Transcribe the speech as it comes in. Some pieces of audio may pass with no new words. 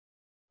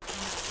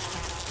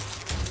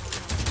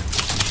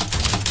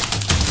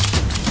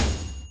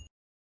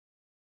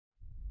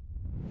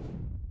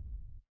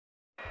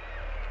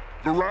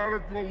The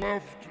radical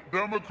left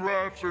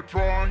Democrats are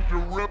trying to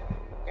rip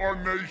our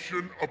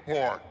nation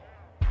apart.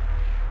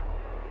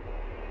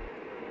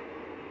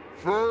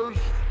 First,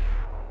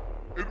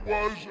 it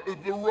was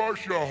the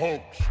Russia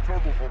hoax,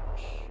 total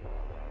hoax.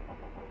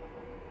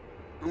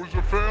 It was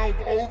a failed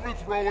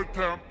overthrow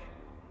attempt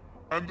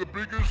and the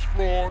biggest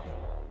fraud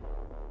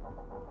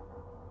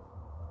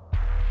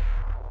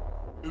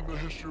in the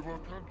history of our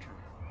country.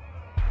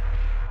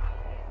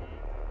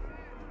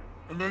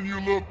 And then you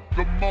look,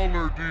 the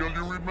Mueller deal,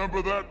 you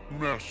remember that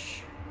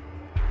mess?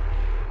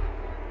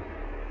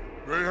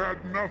 They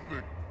had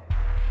nothing.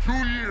 2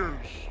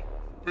 years,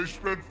 they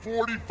spent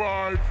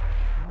 $45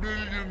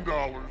 million,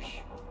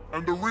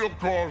 and the real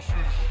cost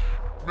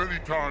is many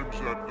times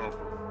that number.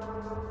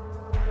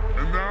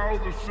 And now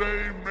the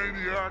same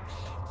maniacs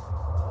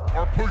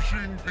are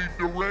pushing the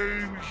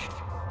deranged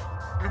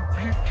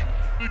impeachment.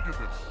 Think of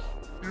this,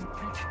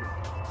 impeachment.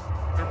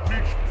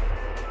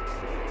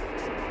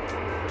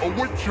 A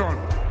witch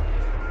hunt,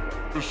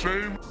 the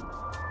same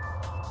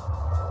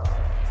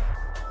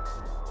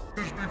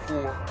as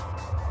before,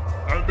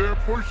 and they're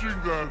pushing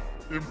that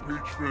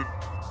impeachment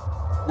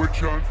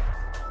witch hunt,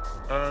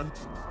 and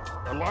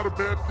a lot of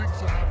bad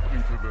things are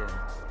happening to them.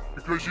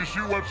 Because you see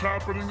what's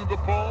happening in the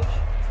polls?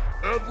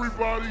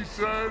 Everybody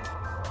said,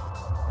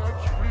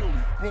 that's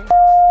really bull.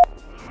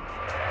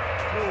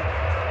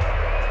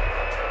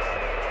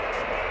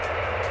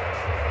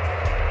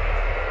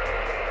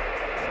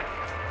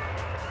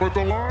 But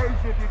the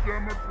lies of the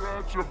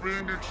Democrats are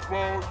being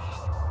exposed.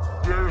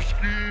 Their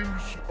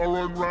schemes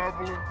are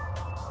unraveling.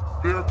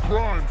 They're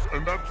crimes,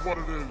 and that's what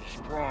it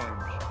is,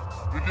 crimes.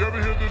 Did you ever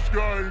hear this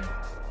guy,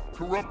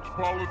 corrupt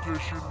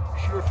politician,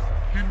 Schiff?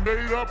 He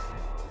made up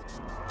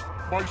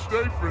my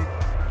statement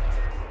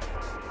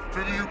to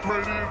the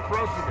Ukrainian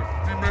president.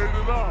 He made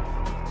it up.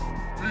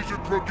 These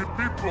are crooked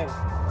people,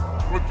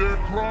 but their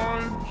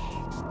crimes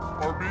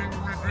are being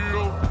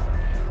revealed,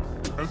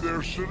 and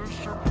their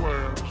sinister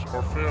plans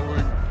are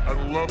failing at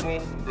a level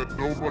that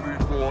nobody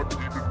thought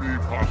even be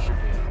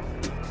possible.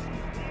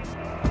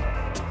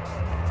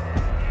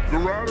 The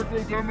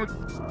radical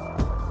Democrats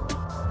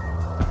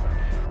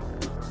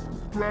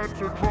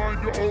are trying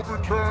to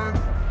overturn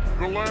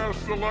the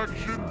last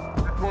election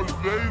because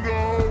they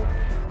know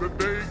that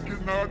they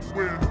cannot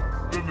win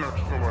the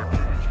next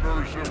election. It's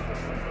very simple.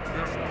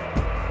 Yeah.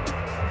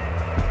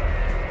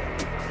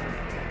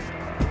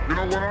 You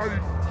know, when I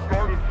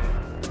started this,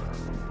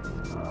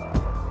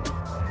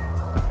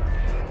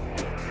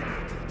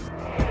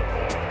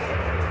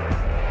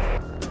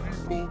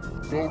 people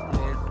don't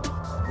like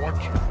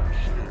watching the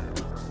scam.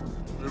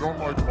 They don't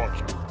like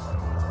watching.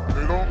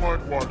 They don't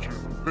like watching.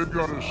 They've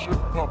got a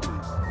sick puppy,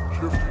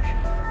 Shifty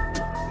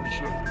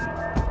Shit.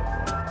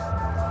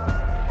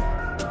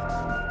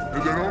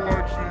 And they don't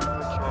like seeing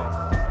what's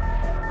happening.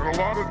 And a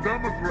lot of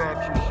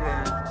Democrats are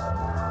saying,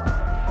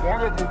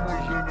 one of them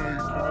was in a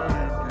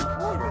today in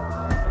Detroit, I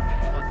believe, which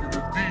is like in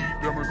a D,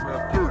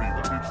 Democrat 30.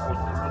 That means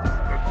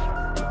that's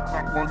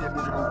not one that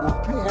we're going to work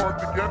too hard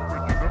to get, but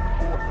you never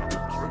know what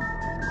happens, right?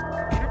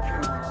 She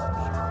came out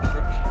and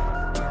said,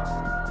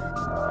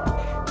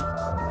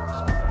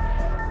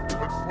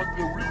 but what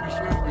they're really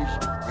saying is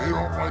they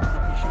don't like the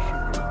position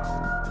they're in,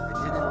 and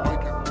they're going to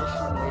like it less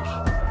and less.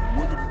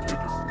 We're going to take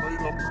it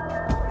right up to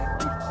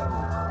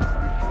 2020.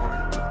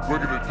 We're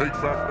going to take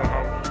back the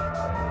House.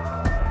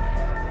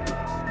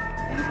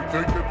 We're going to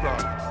take it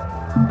back.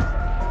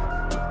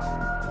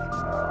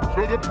 So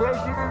the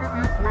president of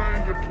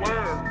Ukraine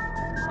declared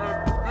that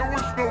there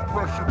was no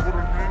pressure put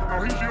on me. Now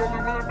he's the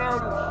only one that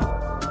matters.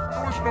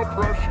 There was no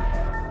pressure.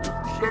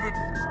 He said it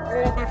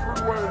all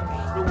different ways.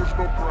 There was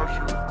no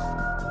pressure.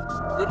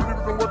 They don't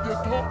even know what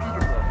they're talking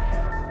about.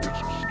 It's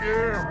a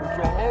scam. It's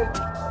a hoax.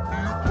 The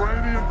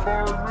Ukrainian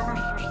foreign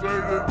minister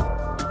stated,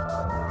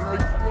 and I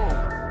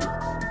quote,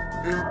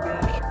 Air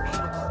Base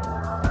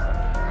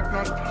did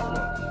not tell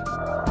us,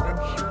 and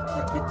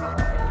certainly did not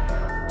tell us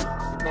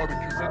about a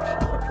connection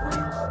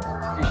between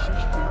the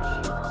systems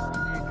and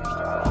the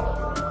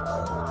investigations.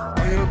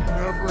 I have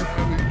never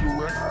had a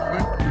direct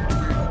link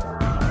between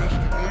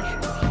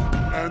investigations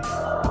and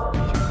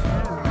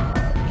security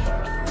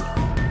systems.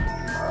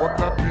 What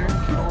that means,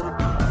 you know what it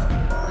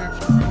means?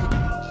 We did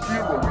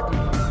zero. We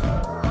did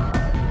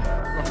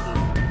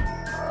nothing.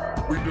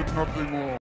 We did nothing wrong.